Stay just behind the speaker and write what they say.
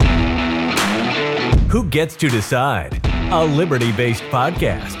Who Gets to Decide? A liberty-based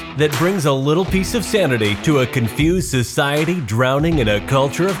podcast that brings a little piece of sanity to a confused society drowning in a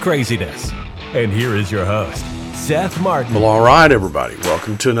culture of craziness. And here is your host, Seth Martin. Well, all right, everybody.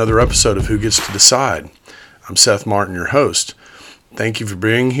 Welcome to another episode of Who Gets to Decide. I'm Seth Martin, your host. Thank you for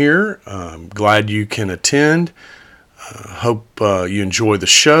being here. I'm glad you can attend. Hope you enjoy the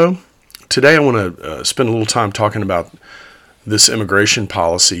show. Today I want to spend a little time talking about this immigration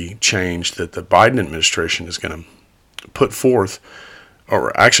policy change that the Biden administration is going to put forth,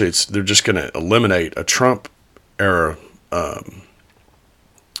 or actually they're just going to eliminate a Trump-era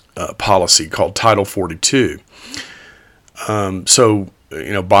policy called Title 42.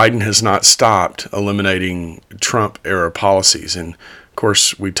 Biden has not stopped eliminating Trump-era policies. And, of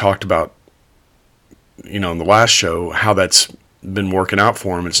course, we talked about, in the last show, how that's been working out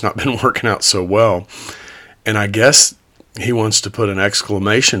for him. It's not been working out so well. And I guess he wants to put an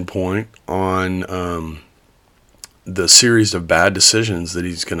exclamation point on the series of bad decisions that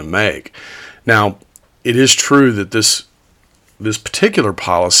he's going to make. Now, it is true that this particular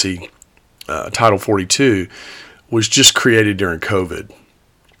policy, Title 42, was just created during COVID.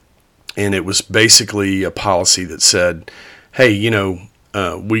 And it was basically a policy that said, hey,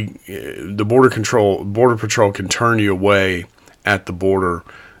 the Border Patrol can turn you away at the border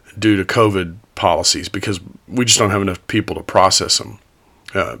due to COVID policies because we just don't have enough people to process them,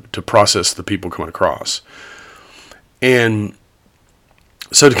 to process the people coming across. And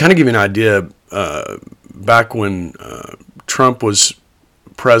so to kind of give you an idea, back when Trump was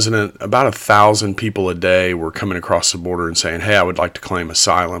president, about 1,000 people a day were coming across the border and saying, hey, I would like to claim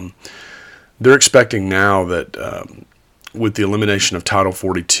asylum. They're expecting now that with the elimination of Title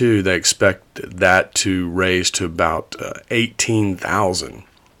 42, they expect that to raise to about 18,000.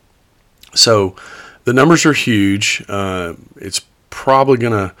 So the numbers are huge. It's probably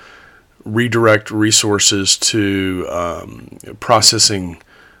going to redirect resources to processing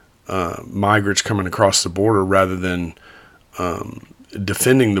migrants coming across the border rather than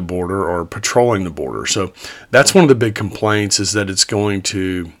defending the border or patrolling the border. So that's one of the big complaints, is that it's going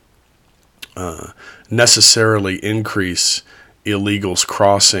to necessarily increase illegals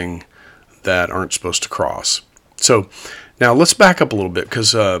crossing that aren't supposed to cross. So now let's back up a little bit,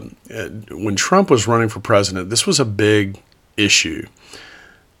 because when Trump was running for president, this was a big issue.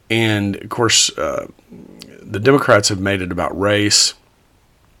 And of course, the Democrats have made it about race.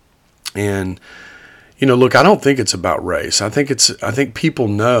 And look, I don't think it's about race. I think people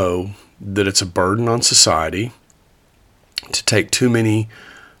know that it's a burden on society to take too many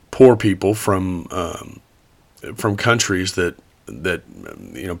poor people from countries that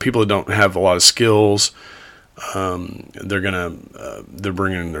people that don't have a lot of skills. They're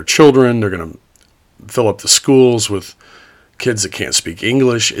bringing in their children. They're gonna fill up the schools with kids that can't speak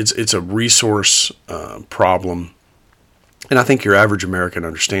English. It's a resource problem, and I think your average American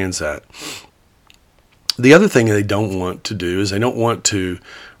understands that. The other thing they don't want to do is they don't want to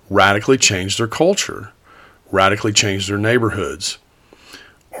radically change their culture, radically change their neighborhoods,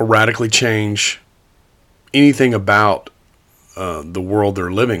 or radically change anything about the world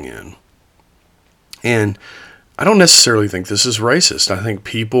they're living in. And I don't necessarily think this is racist. I think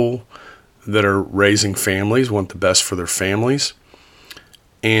people that are raising families want the best for their families,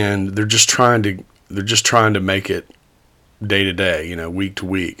 and they're just trying to make it day to day, week to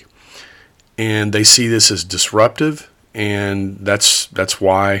week. And they see this as disruptive, and that's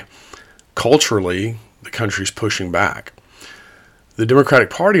why culturally the country's pushing back. The Democratic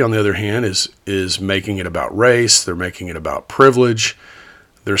Party, on the other hand, is making it about race. They're making it about privilege.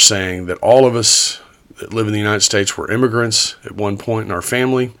 They're saying that all of us that live in the United States were immigrants at one point in our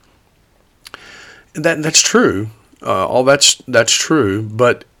family. And that's true. All that's true.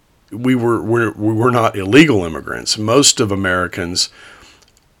 But we were not illegal immigrants. Most of Americans,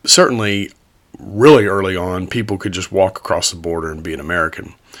 certainly really early on, people could just walk across the border and be an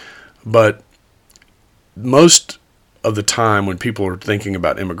American. But most of the time when people are thinking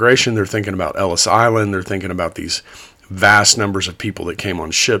about immigration, they're thinking about Ellis Island. They're thinking about these vast numbers of people that came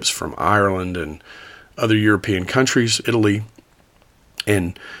on ships from Ireland and other European countries, Italy,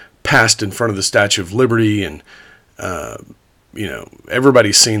 and passed in front of the Statue of Liberty. And,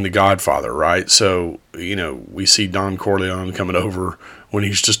 everybody's seen The Godfather, right? So, we see Don Corleone coming over when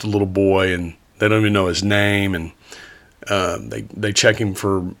he's just a little boy, and they don't even know his name. And they check him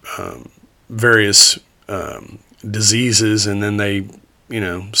for various diseases, and then they,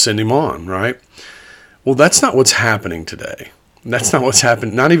 send him on, right? Well, that's not what's happening today. That's not what's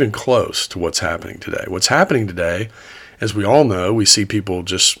happening, not even close to what's happening today. What's happening today, as we all know, we see people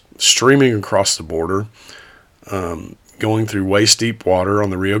just streaming across the border, going through waist-deep water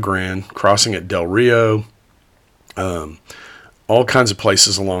on the Rio Grande, crossing at Del Rio, all kinds of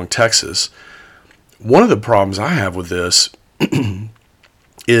places along Texas. One of the problems I have with this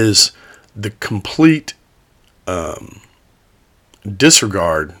is the complete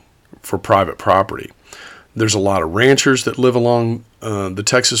disregard for private property. There's a lot of ranchers that live along the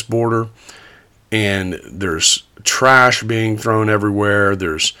Texas border, and there's trash being thrown everywhere.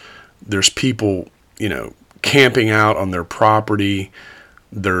 There's people, camping out on their property.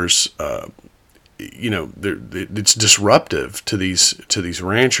 There's, it's disruptive to these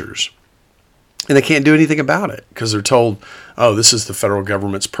ranchers, and they can't do anything about it because they're told, "Oh, this is the federal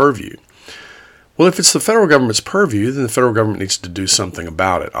government's purview." Well, if it's the federal government's purview, then the federal government needs to do something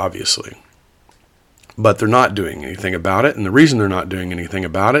about it, obviously. But they're not doing anything about it, and the reason they're not doing anything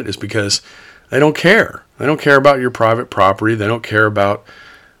about it is because they don't care. They don't care about your private property. They don't care about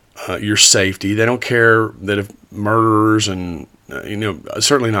your safety. They don't care that if murderers and,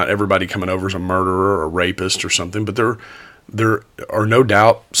 certainly not everybody coming over is a murderer or a rapist or something, but there are no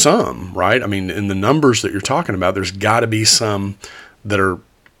doubt some, right? I mean, in the numbers that you're talking about, there's got to be some that are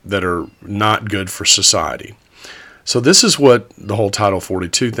not good for society. So this is what the whole Title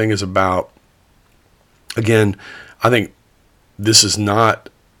 42 thing is about. Again, I think this is not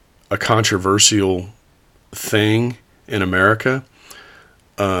a controversial thing in America.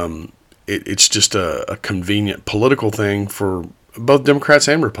 It's just a convenient political thing for both Democrats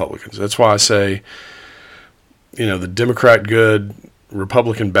and Republicans. That's why I say, the Democrat good,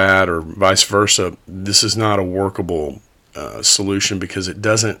 Republican bad, or vice versa, this is not a workable solution because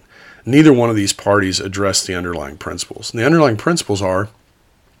neither one of these parties address the underlying principles. And the underlying principles are,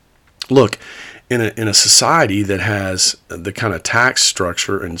 look, in a society that has the kind of tax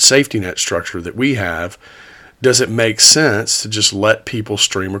structure and safety net structure that we have, does it make sense to just let people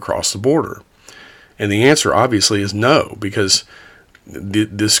stream across the border? And the answer obviously is no, because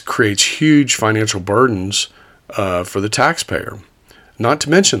this creates huge financial burdens for the taxpayer, not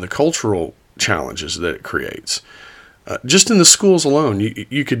to mention the cultural challenges that it creates. Just in the schools alone,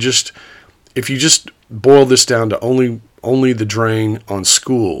 you could just, if you just boil this down to only the drain on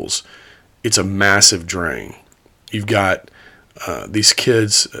schools, it's a massive drain. You've got these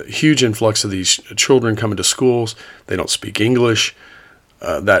kids, a huge influx of these children coming to schools. They don't speak English.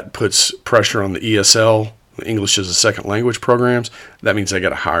 That puts pressure on the ESL, English as a Second Language programs. That means they got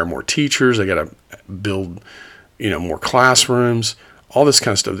to hire more teachers. They got to build, more classrooms, all this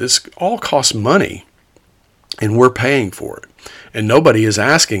kind of stuff. This all costs money, and we're paying for it. And nobody is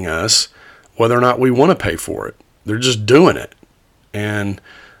asking us whether or not we want to pay for it. They're just doing it. And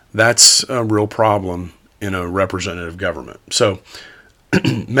that's a real problem in a representative government. So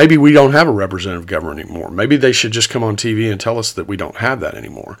maybe we don't have a representative government anymore. Maybe they should just come on TV and tell us that we don't have that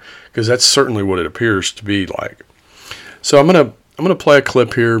anymore, because that's certainly what it appears to be like. So I'm gonna play a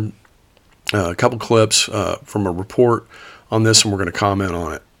clip here, a couple clips from a report on this, and we're going to comment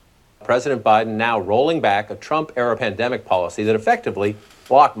on it. President Biden now rolling back a Trump-era pandemic policy that effectively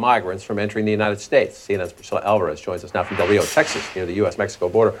blocked migrants from entering the United States. CNN's Priscilla Alvarez joins us now from Del Rio, Texas, near the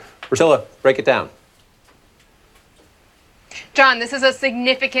U.S.-Mexico border. Priscilla, break it down. John, this is a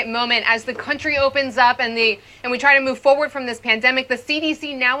significant moment as the country opens up and we try to move forward from this pandemic. The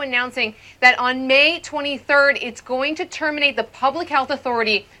CDC now announcing that on May 23rd, it's going to terminate the public health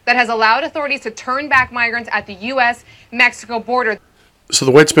authority that has allowed authorities to turn back migrants at the U.S.-Mexico border. So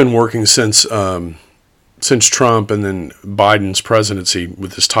the way it's been working since Trump and then Biden's presidency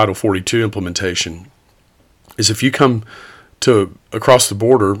with this Title 42 implementation is if you come to across the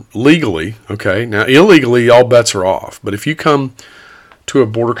border legally, okay, now illegally all bets are off, but if you come to a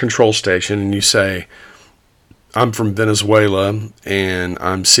border control station and you say, I'm from Venezuela and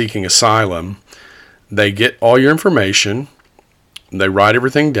I'm seeking asylum, they get all your information, they write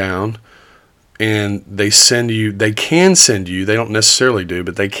everything down, and they can send you, they don't necessarily do,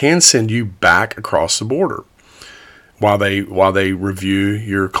 but they can send you back across the border while they review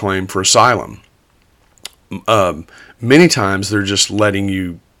your claim for asylum. Many times they're just letting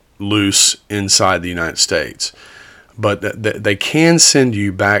you loose inside the United States, but they can send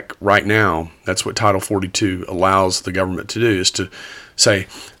you back right now. That's what Title 42 allows the government to do, is to say,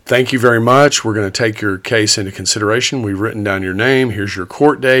 thank you very much. We're going to take your case into consideration. We've written down your name. Here's your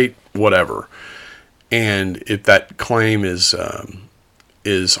court date, whatever. And if that claim is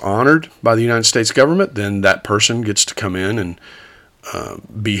honored by the United States government, then that person gets to come in and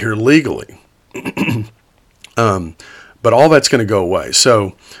be here legally. But all that's going to go away.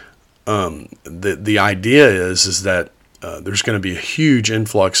 So the idea is that there's going to be a huge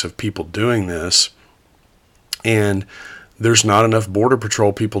influx of people doing this, and there's not enough Border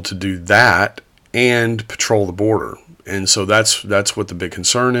Patrol people to do that and patrol the border. And so that's what the big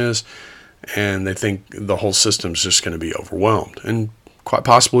concern is. And they think the whole system's just going to be overwhelmed. And quite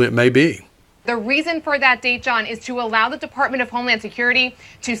possibly it may be. The reason for that date, John, is to allow the Department of Homeland Security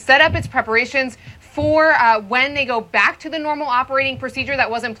to set up its preparations for when they go back to the normal operating procedure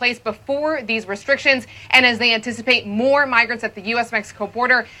that was in place before these restrictions, and as they anticipate more migrants at the U.S.-Mexico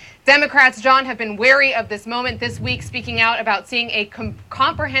border. Democrats, John, have been wary of this moment this week, speaking out about seeing a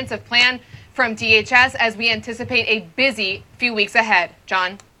comprehensive plan from DHS as we anticipate a busy few weeks ahead.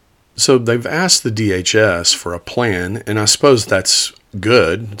 John? So they've asked the DHS for a plan, and I suppose that's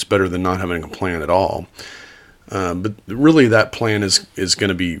good. It's better than not having a plan at all. But really that plan is going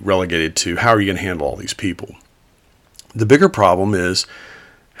to be relegated to how are you going to handle all these people. The bigger problem is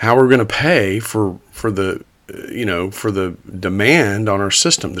how we're going to pay for the demand on our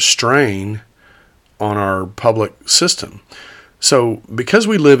system, the strain on our public system. So because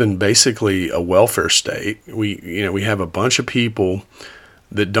we live in basically a welfare state, we have a bunch of people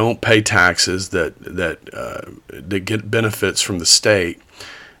that don't pay taxes, that get benefits from the state,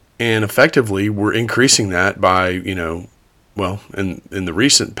 and effectively we're increasing that by, in the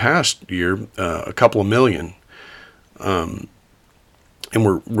recent past year, a couple of million, and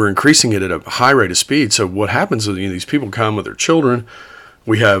we're increasing it at a high rate of speed. So what happens is these people come with their children.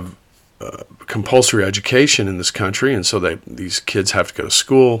 We have compulsory education in this country, and so these kids have to go to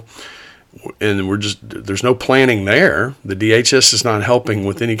school. And there's no planning there. The DHS is not helping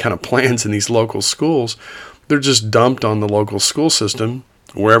with any kind of plans in these local schools. They're just dumped on the local school system,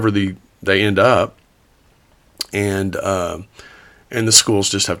 wherever they end up, and the schools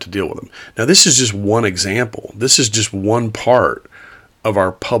just have to deal with them. Now, this is just one example. This is just one part of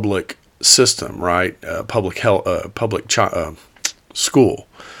our public system, right? School.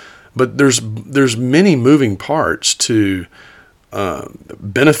 But there's many moving parts to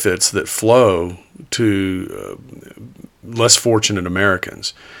benefits that flow to less fortunate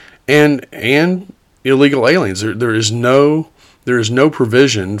Americans and illegal aliens. There is no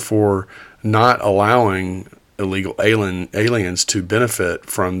provision for not allowing illegal aliens to benefit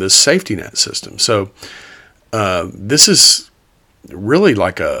from this safety net system. So this is really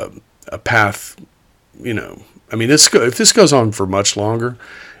like a path. If this goes on for much longer,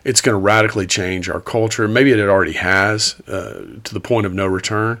 it's going to radically change our culture. Maybe it already has to the point of no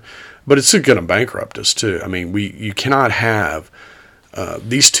return, but it's going to bankrupt us too. I mean, you cannot have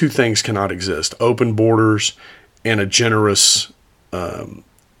these two things cannot exist: open borders and a generous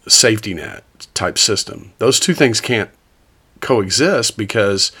safety net type system. Those two things can't coexist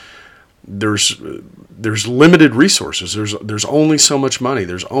because there's limited resources. There's only so much money.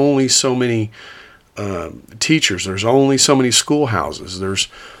 There's only so many teachers. There's only so many schoolhouses.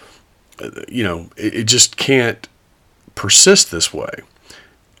 It just can't persist this way.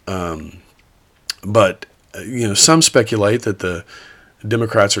 But some speculate that the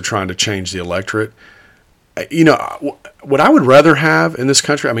Democrats are trying to change the electorate. What I would rather have in this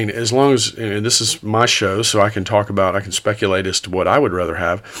country, as long as this is my show, so I can speculate as to what I would rather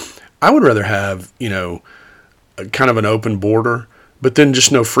have. I would rather have, kind of an open border, but then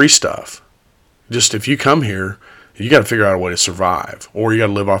just no free stuff. Just if you come here, you got to figure out a way to survive, or you got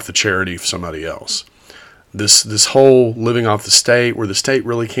to live off the charity of somebody else. This whole living off the state, where the state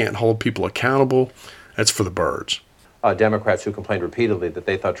really can't hold people accountable, that's for the birds. Democrats who complained repeatedly that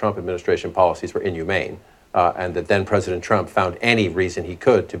they thought Trump administration policies were inhumane, and that then President Trump found any reason he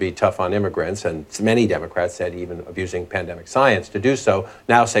could to be tough on immigrants, and many Democrats said even abusing pandemic science to do so,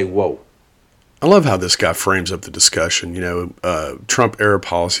 now say, whoa. I love how this guy frames up the discussion. Trump-era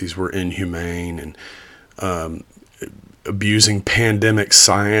policies were inhumane and abusing pandemic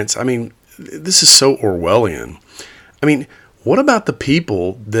science. This is so Orwellian. What about the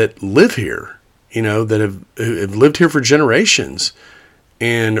people that live here, that have lived here for generations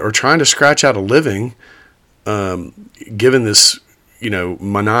and are trying to scratch out a living, given this,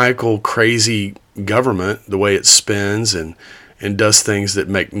 maniacal, crazy government, the way it spins and does things that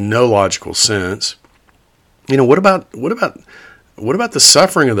make no logical sense? What about the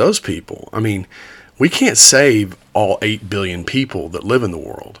suffering of those people? We can't save all 8 billion people that live in the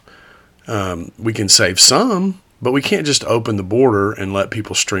world. We can save some, but we can't just open the border and let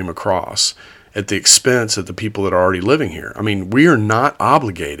people stream across at the expense of the people that are already living here. We are not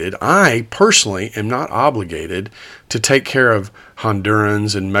obligated. I personally am not obligated to take care of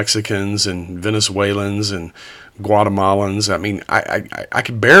Hondurans and Mexicans and Venezuelans and Guatemalans. I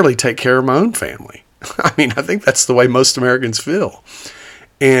could barely take care of my own family. I think that's the way most Americans feel.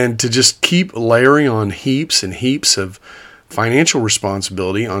 And to just keep layering on heaps and heaps of financial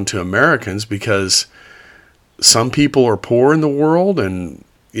responsibility onto Americans because some people are poor in the world and,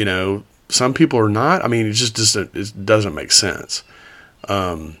 some people are not. I mean, it doesn't make sense.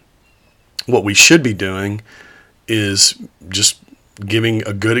 What we should be doing is just giving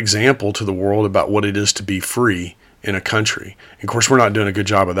a good example to the world about what it is to be free in a country. And of course, we're not doing a good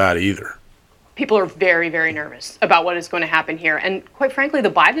job of that either. People are very, very nervous about what is going to happen here. And quite frankly, the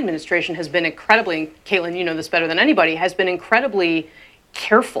Biden administration has been incredibly, Caitlin, you know this better than anybody, has been incredibly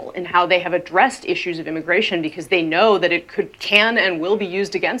careful in how they have addressed issues of immigration because they know that it can and will be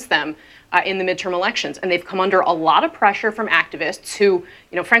used against them in the midterm elections. And they've come under a lot of pressure from activists who,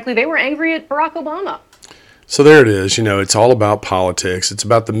 frankly, they were angry at Barack Obama. So there it is. It's all about politics. It's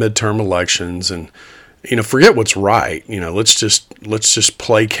about the midterm elections, and forget what's right. Let's just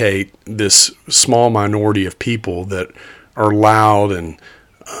placate this small minority of people that are loud and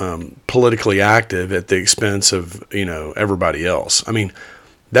politically active at the expense of everybody else. I mean,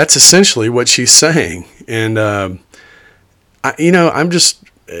 that's essentially what she's saying, and I'm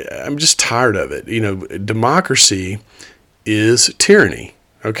just tired of it. Democracy is tyranny.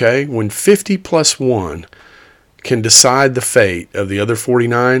 Okay, when 50 plus 1 can decide the fate of the other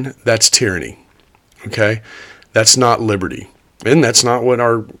 49, that's tyranny. Okay, that's not liberty, and that's not what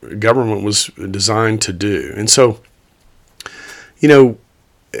our government was designed to do. And so, I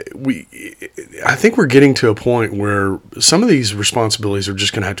think we're getting to a point where some of these responsibilities are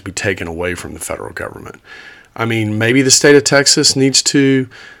just going to have to be taken away from the federal government. I mean, maybe the state of Texas needs to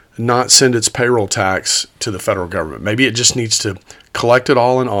not send its payroll tax to the federal government. Maybe it just needs to collect it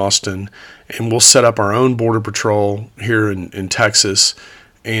all in Austin, and we'll set up our own border patrol here in Texas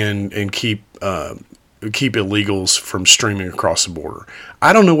and keep illegals from streaming across the border.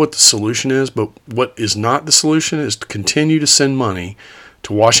 I don't know what the solution is, but what is not the solution is to continue to send money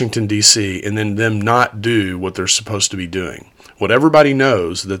to Washington, D.C., and then them not do what they're supposed to be doing, what everybody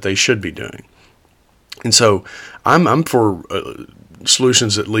knows that they should be doing. And so I'm for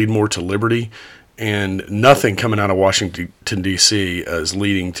solutions that lead more to liberty, and nothing coming out of Washington, D.C. is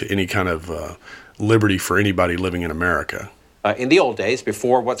leading to any kind of liberty for anybody living in America. In the old days,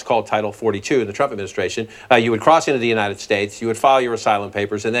 before what's called Title 42 in the Trump administration, you would cross into the United States, you would file your asylum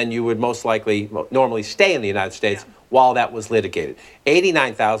papers, and then you would normally stay in the United States while that was litigated.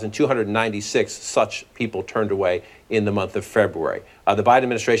 89,296 such people turned away in the month of February. The Biden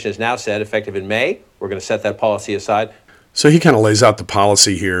administration has now said, effective in May, we're going to set that policy aside. So he kind of lays out the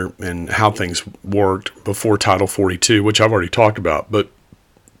policy here and how things worked before Title 42, which I've already talked about. But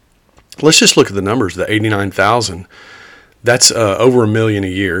let's just look at the numbers, the 89,000. That's over 1 million a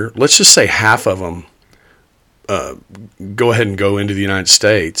year. Let's just say half of them go ahead and go into the United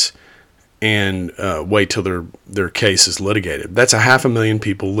States and wait till their case is litigated. That's 500,000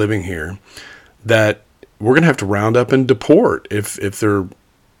 people living here that we're going to have to round up and deport if their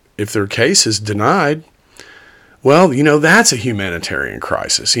case is denied. Well, that's a humanitarian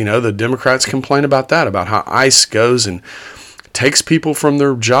crisis. The Democrats complain about that, about how ICE goes and takes people from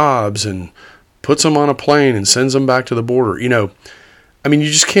their jobs and puts them on a plane and sends them back to the border. You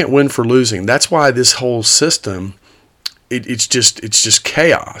just can't win for losing. That's why this whole system, it's just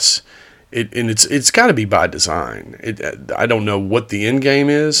chaos. It's got to be by design. I don't know what the end game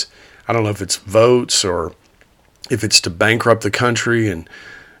is. I don't know if it's votes or if it's to bankrupt the country and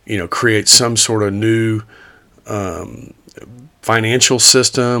create some sort of new financial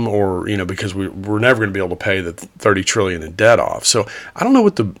system, or because we're never going to be able to pay the $30 trillion in debt off. So I don't know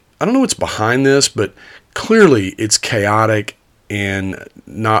what's behind this, but clearly it's chaotic and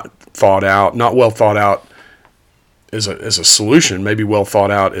not well thought out as a solution. Maybe well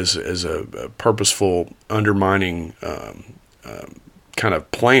thought out as a purposeful undermining kind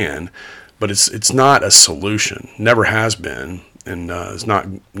of plan, but it's not a solution. Never has been, and is not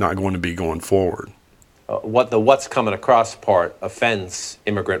going to be going forward. What's coming across part offends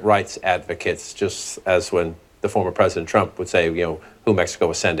immigrant rights advocates, just as when the former President Trump would say, who Mexico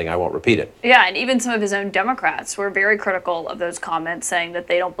was sending, I won't repeat it. Yeah, and even some of his own Democrats were very critical of those comments, saying that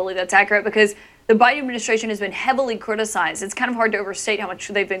they don't believe that's accurate because the Biden administration has been heavily criticized. It's kind of hard to overstate how much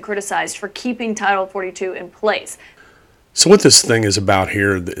they've been criticized for keeping Title 42 in place. So what this thing is about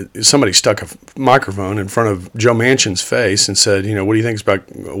here, somebody stuck a microphone in front of Joe Manchin's face and said, what do you think about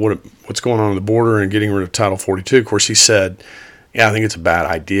what's going on the border and getting rid of Title 42? Of course, he said, yeah, I think it's a bad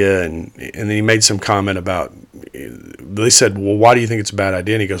idea. And then he made some comment about, they said, well, why do you think it's a bad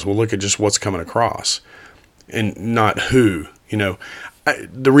idea? And he goes, well, look at just what's coming across and not who.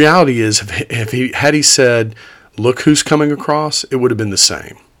 The reality is, had he said, look who's coming across, it would have been the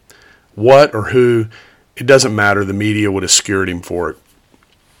same. What or who, it doesn't matter. The media would have skewered him for it,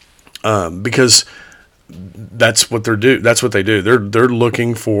 because that's what they do. They're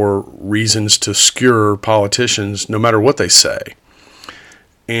looking for reasons to skewer politicians, no matter what they say.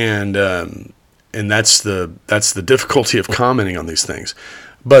 And that's the difficulty of commenting on these things.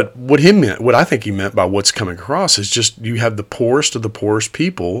 But what I think he meant by what's coming across is just you have the poorest of the poorest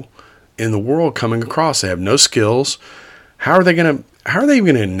people in the world coming across. They have no skills. How are they going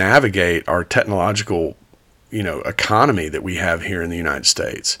to navigate our technological, economy that we have here in the United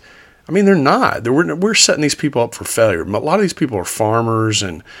States? I mean, they're not. We're setting these people up for failure. A lot of these people are farmers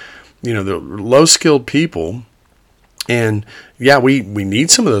and, they're low-skilled people. And yeah, we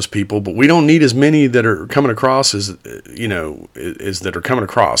need some of those people, but we don't need as many that are coming across as that are coming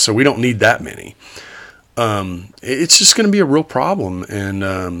across. So we don't need that many. It's just going to be a real problem.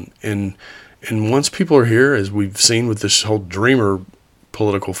 And once people are here, as we've seen with this whole dreamer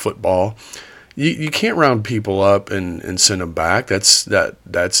political football, you can't round people up and send them back.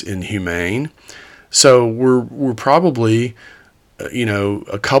 That's inhumane. So we're probably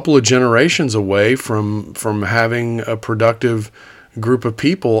a couple of generations away from having a productive group of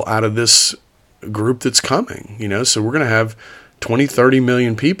people out of this group that's coming, so we're going to have 20, 30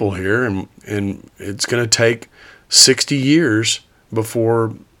 million people here, and it's going to take 60 years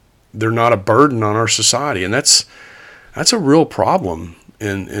before they're not a burden on our society. And that's a real problem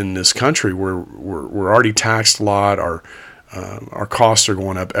in this country where we're already taxed a lot. Our costs are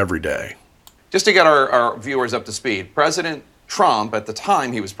going up every day. Just to get our viewers up to speed, President Trump, at the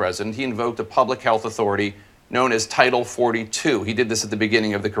time he was president, he invoked a public health authority known as Title 42. He did this at the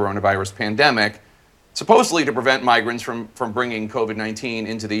beginning of the coronavirus pandemic, supposedly to prevent migrants from bringing COVID-19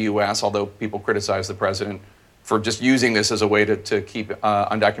 into the U.S., although people criticize the president for just using this as a way to keep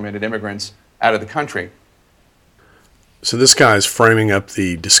undocumented immigrants out of the country. So this guy is framing up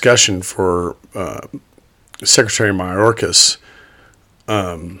the discussion for Secretary Mayorkas.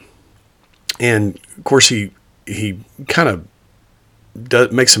 And, of course, he kind of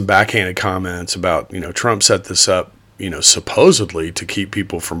makes some backhanded comments about, Trump set this up, supposedly to keep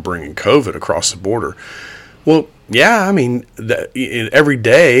people from bringing COVID across the border. Well, yeah, I mean, every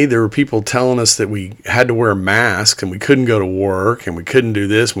day there were people telling us that we had to wear masks and we couldn't go to work and we couldn't do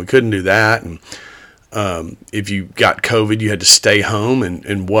this and we couldn't do that. And if you got COVID, you had to stay home.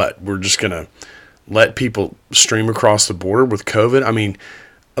 And what? We're just going to let people stream across the border with COVID? I mean,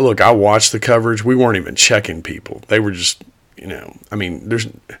 look, I watched the coverage. We weren't even checking people. They were just,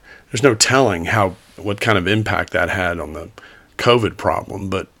 there's no telling what kind of impact that had on the COVID problem.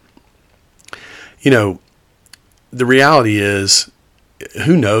 But, the reality is,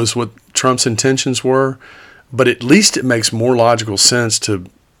 who knows what Trump's intentions were, but at least it makes more logical sense to,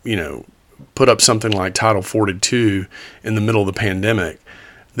 put up something like Title 42 in the middle of the pandemic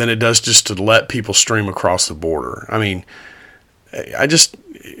than it does just to let people stream across the border. I mean, I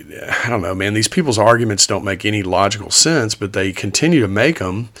don't know, man. These people's arguments don't make any logical sense, but they continue to make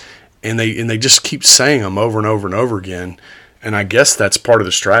them, and they just keep saying them over and over and over again. And I guess that's part of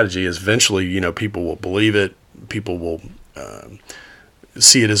the strategy. Is eventually, people will believe it. People will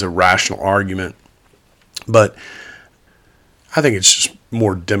see it as a rational argument. But I think it's just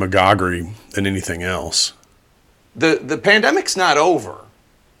more demagoguery than anything else. The pandemic's not over.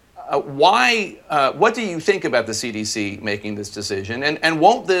 Why? What do you think about the CDC making this decision? And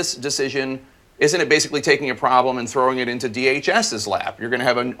won't this decision, isn't it basically taking a problem and throwing it into DHS's lap? You're going to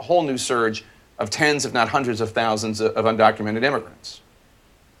have a whole new surge of tens, if not hundreds of thousands of undocumented immigrants.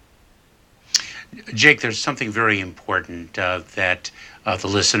 Jake, there's something very important that the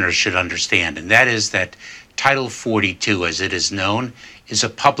listeners should understand, and that is that Title 42, as it is known, is a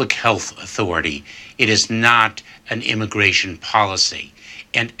public health authority. It is not an immigration policy.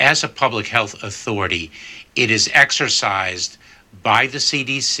 And as a public health authority, it is exercised by the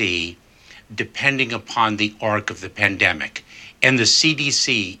CDC depending upon the arc of the pandemic. And the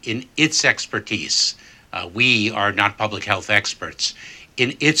CDC, in its expertise, we are not public health experts,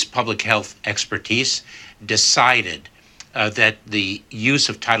 in its public health expertise, decided that the use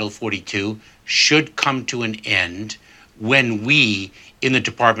of Title 42 should come to an end when we, in the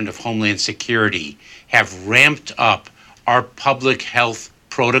Department of Homeland Security, have ramped up our public health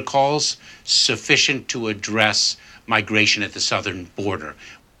protocols sufficient to address migration at the southern border.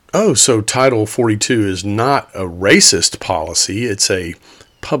 Oh, so Title 42 is not a racist policy, it's a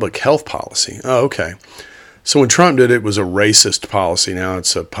public health policy. Oh, okay. So when Trump did it, it was a racist policy. Now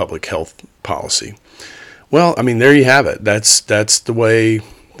it's a public health policy. Well, I mean, there you have it. That's the way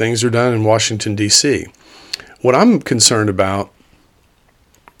things are done in Washington, D.C. What I'm concerned about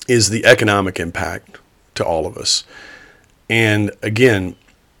is the economic impact to all of us. And again,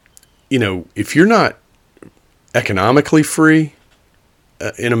 if you're not economically free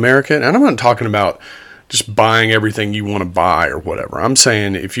in America, and I'm not talking about just buying everything you want to buy or whatever. I'm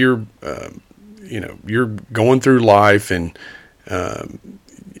saying if you're, you're going through life and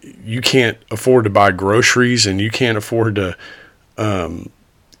you can't afford to buy groceries and you can't afford to,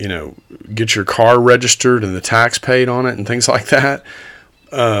 get your car registered and the tax paid on it and things like that,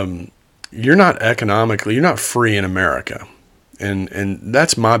 you're not free in America. And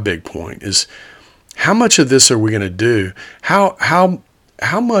that's my big point is how much of this are we going to do? How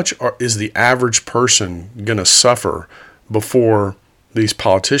much is the average person going to suffer before these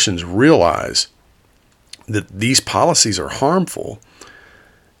politicians realize that these policies are harmful?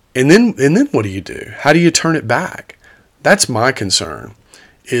 And then what do you do? How do you turn it back? That's my concern.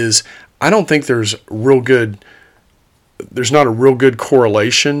 Is I don't think there's not a real good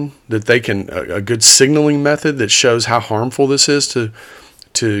correlation that they can, a good signaling method that shows how harmful this is to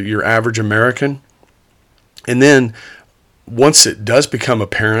your average American. And then once it does become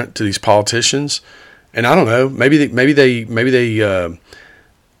apparent to these politicians, and I don't know, maybe the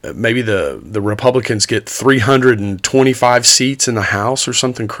Republicans get 325 seats in the House or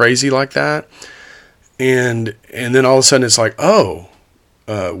something crazy like that. And then all of a sudden it's like,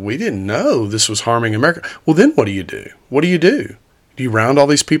 we didn't know this was harming America. Well, then what do you do? What do you do? Do you round all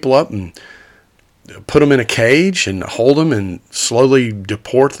these people up and put them in a cage and hold them and slowly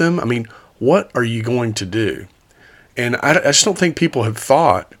deport them? I mean, what are you going to do? And I just don't think people have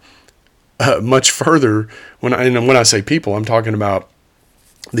thought much further. When I say people, I'm talking about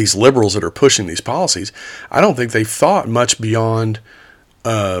these liberals that are pushing these policies. I don't think they've thought much beyond,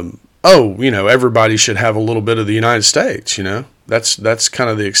 everybody should have a little bit of the United States, That's kind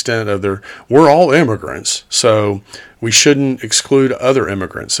of the extent of we're all immigrants, so we shouldn't exclude other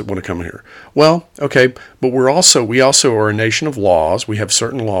immigrants that want to come here. Well, okay, but we also are a nation of laws. We have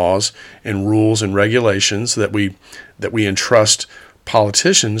certain laws and rules and regulations that we entrust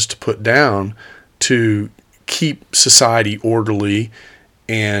politicians to put down to keep society orderly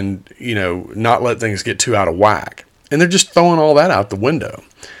and, not let things get too out of whack. And they're just throwing all that out the window.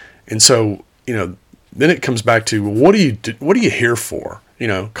 And so, then it comes back to, what are you here for?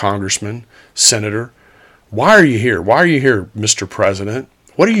 Congressman, senator, why are you here? Why are you here, Mr. President?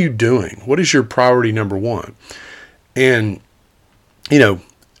 What are you doing? What is your priority number one? And,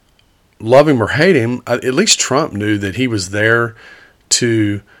 love him or hate him, at least Trump knew that he was there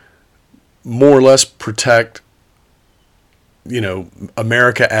to more or less protect,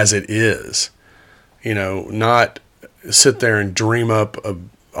 America as it is, not sit there and dream up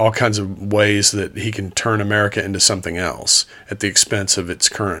all kinds of ways that he can turn America into something else at the expense of its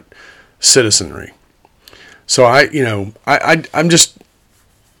current citizenry. So I just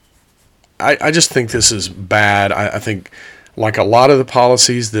think this is bad. I think like a lot of the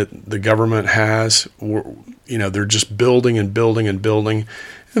policies that the government has, they're just building and building and building.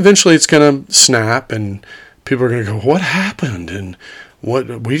 Eventually it's going to snap and people are going to go, what happened? And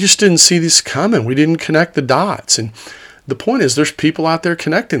we just didn't see this coming. We didn't connect the dots. And the point is, there's people out there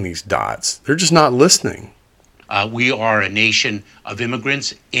connecting these dots. They're just not listening. We are a nation of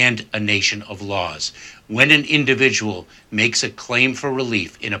immigrants and a nation of laws. When an individual makes a claim for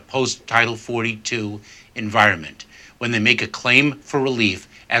relief in a post-Title 42 environment, when they make a claim for relief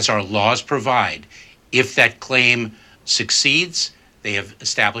as our laws provide, if that claim succeeds, they have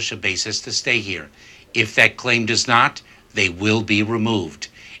established a basis to stay here. If that claim does not, they will be removed.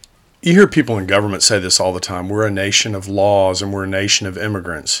 You hear people in government say this all the time. We're a nation of laws and we're a nation of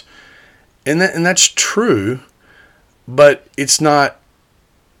immigrants. And that's true, but it's not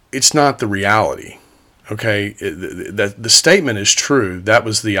the reality. Okay? The statement is true. That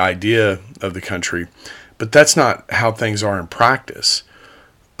was the idea of the country, but that's not how things are in practice.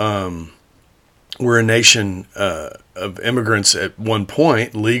 We're a nation of immigrants at one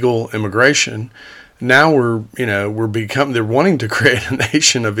point, legal immigration. Now they're wanting to create a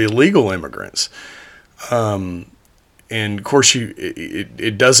nation of illegal immigrants. And of course the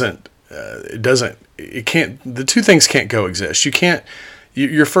two things can't coexist.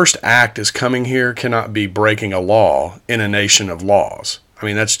 Your first act as coming here cannot be breaking a law in a nation of laws. I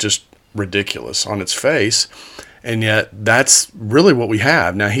mean, that's just ridiculous on its face. And yet that's really what we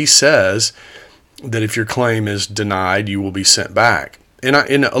have. Now he says that if your claim is denied, you will be sent back.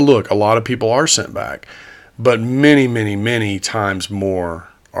 And look, a lot of people are sent back, but many, many, many times more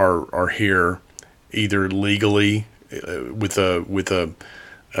are here either legally with a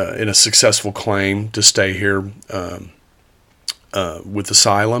in a successful claim to stay here with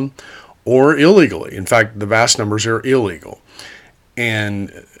asylum, or illegally. In fact, the vast numbers are illegal,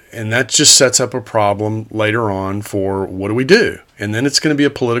 and that just sets up a problem later on for what do we do? And then it's going to be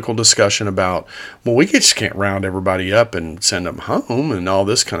a political discussion about, well, we just can't round everybody up and send them home and all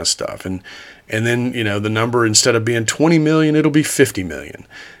this kind of stuff. And then, the number, instead of being 20 million, it'll be 50 million.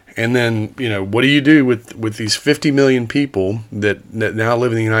 And then, what do you do with these 50 million people that now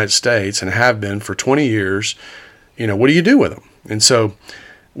live in the United States and have been for 20 years? What do you do with them? And so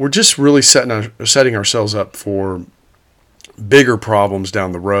we're just really setting ourselves up for bigger problems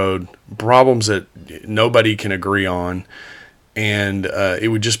down the road, problems that nobody can agree on. And it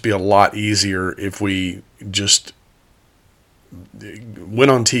would just be a lot easier if we just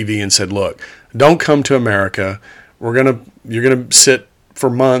went on TV and said, look, don't come to America. You're going to sit for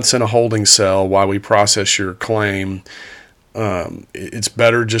months in a holding cell while we process your claim. It's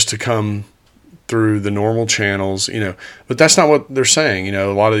better just to come through the normal channels, but that's not what they're saying.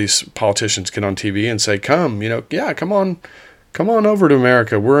 A lot of these politicians get on TV and say, come on over to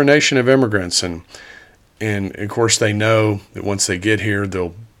America. We're a nation of immigrants. And of course they know that once they get here,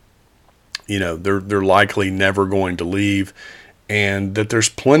 they're likely never going to leave, and that there's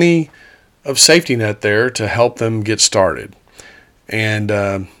plenty of safety net there to help them get started. And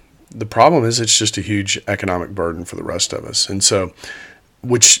the problem is it's just a huge economic burden for the rest of us. And so,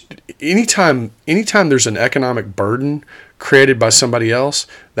 which anytime there's an economic burden created by somebody else,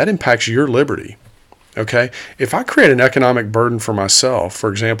 that impacts your liberty. Okay? If I create an economic burden for myself, for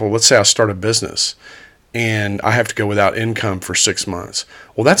example, let's say I start a business and I have to go without income for 6 months.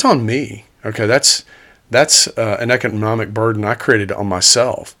 Well, that's on me. Okay? That's an economic burden I created on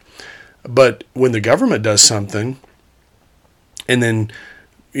myself. But when the government does something and then,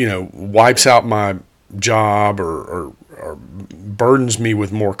 wipes out my job or burdens me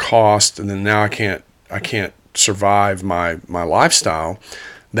with more cost, and then now I can't survive my lifestyle,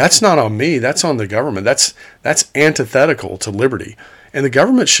 that's not on me. That's on the government. That's antithetical to liberty. And the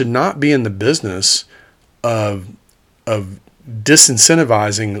government should not be in the business of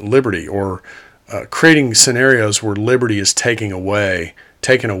disincentivizing liberty or creating scenarios where liberty is taken away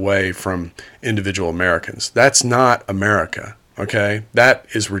from individual Americans. That's not America. Okay? That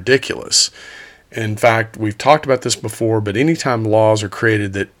is ridiculous. In fact, we've talked about this before, but anytime laws are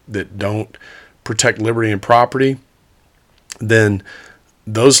created that don't protect liberty and property, then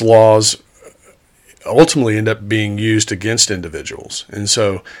those laws ultimately end up being used against individuals. And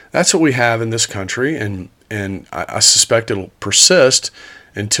so that's what we have in this country, and I suspect it'll persist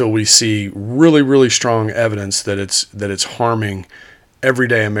until we see really, really strong evidence that it's harming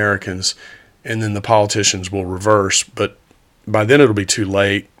everyday Americans, and then the politicians will reverse. But by then it'll be too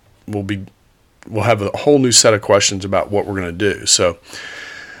late. We'll have a whole new set of questions about what we're going to do. So,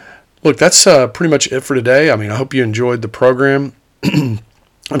 look, that's pretty much it for today. I mean, I hope you enjoyed the program.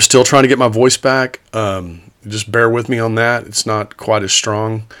 I'm still trying to get my voice back. Just bear with me on that. It's not quite as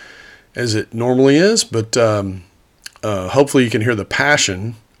strong as it normally is, but hopefully you can hear the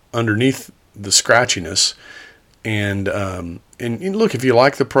passion underneath the scratchiness. And look, if you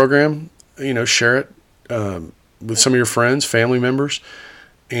like the program, share it with some of your friends, family members,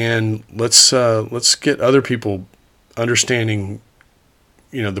 and let's get other people understanding,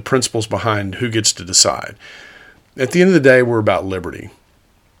 the principles behind who gets to decide. At the end of the day, we're about liberty.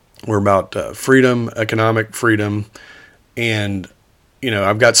 We're about freedom, economic freedom, and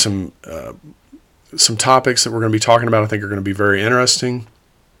I've got some topics that we're going to be talking about. I think are going to be very interesting,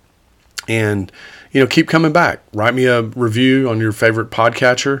 and keep coming back. Write me a review on your favorite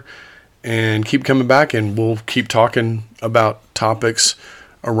podcatcher, and keep coming back, and we'll keep talking about topics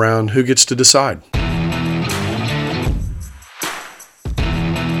around who gets to decide.